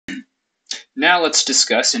Now let's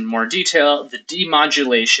discuss in more detail the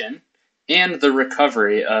demodulation and the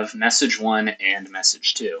recovery of message 1 and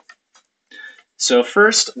message 2. So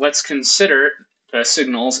first, let's consider the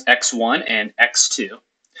signals x1 and x2.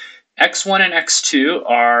 x1 and x2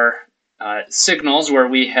 are signals where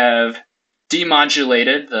we have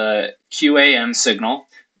demodulated the QAM signal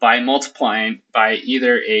by multiplying by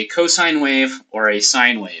either a cosine wave or a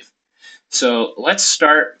sine wave. So let's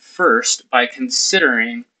start first by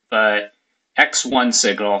considering the x1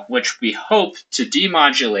 signal, which we hope to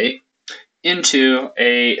demodulate into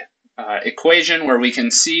a equation where we can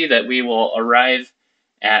see that we will arrive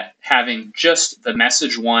at having just the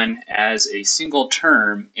message 1 as a single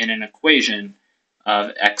term in an equation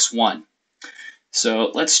of x1.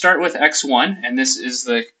 So let's start with x1, and this is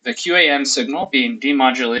the QAM signal being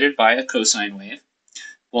demodulated by a cosine wave.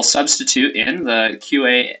 We'll substitute in the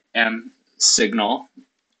QAM signal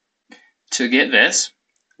to get this.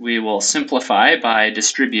 We will simplify by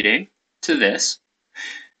distributing to this.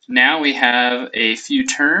 Now we have a few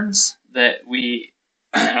terms that we,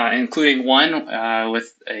 including one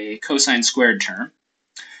with a cosine squared term.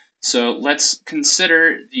 So let's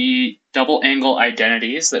consider the double angle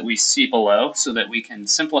identities that we see below so that we can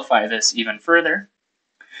simplify this even further.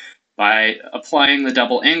 By applying the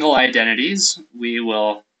double angle identities, we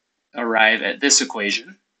will arrive at this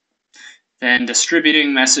equation. Then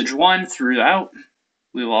distributing message 1 throughout,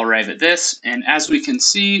 we will arrive at this. And as we can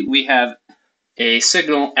see, we have a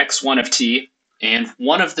signal x1 of t, and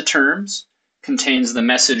one of the terms contains the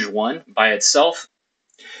message 1 by itself,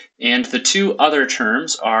 and the two other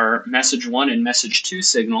terms are message 1 and message 2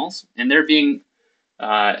 signals, and they're being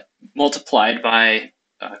multiplied by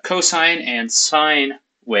cosine and sine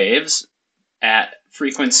waves at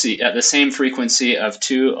the same frequency of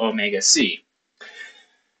 2 omega c.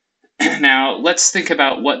 Now let's think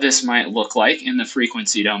about what this might look like in the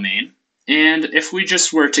frequency domain. And if we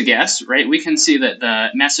just were to guess, right, we can see that the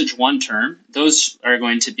message 1 term, those are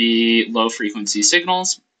going to be low frequency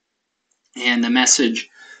signals, and the message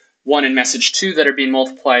 1 and message 2 that are being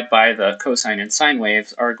multiplied by the cosine and sine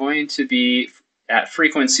waves are going to be at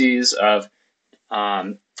frequencies of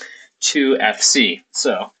 2fc.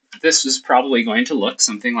 So this is probably going to look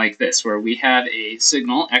something like this, where we have a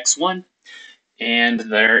signal x1, and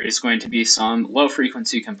there is going to be some low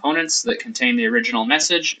frequency components that contain the original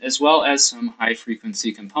message, as well as some high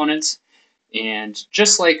frequency components. And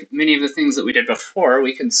just like many of the things that we did before,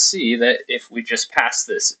 we can see that if we just pass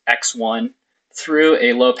this x1 through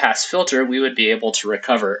a low pass filter, we would be able to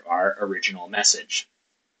recover our original message.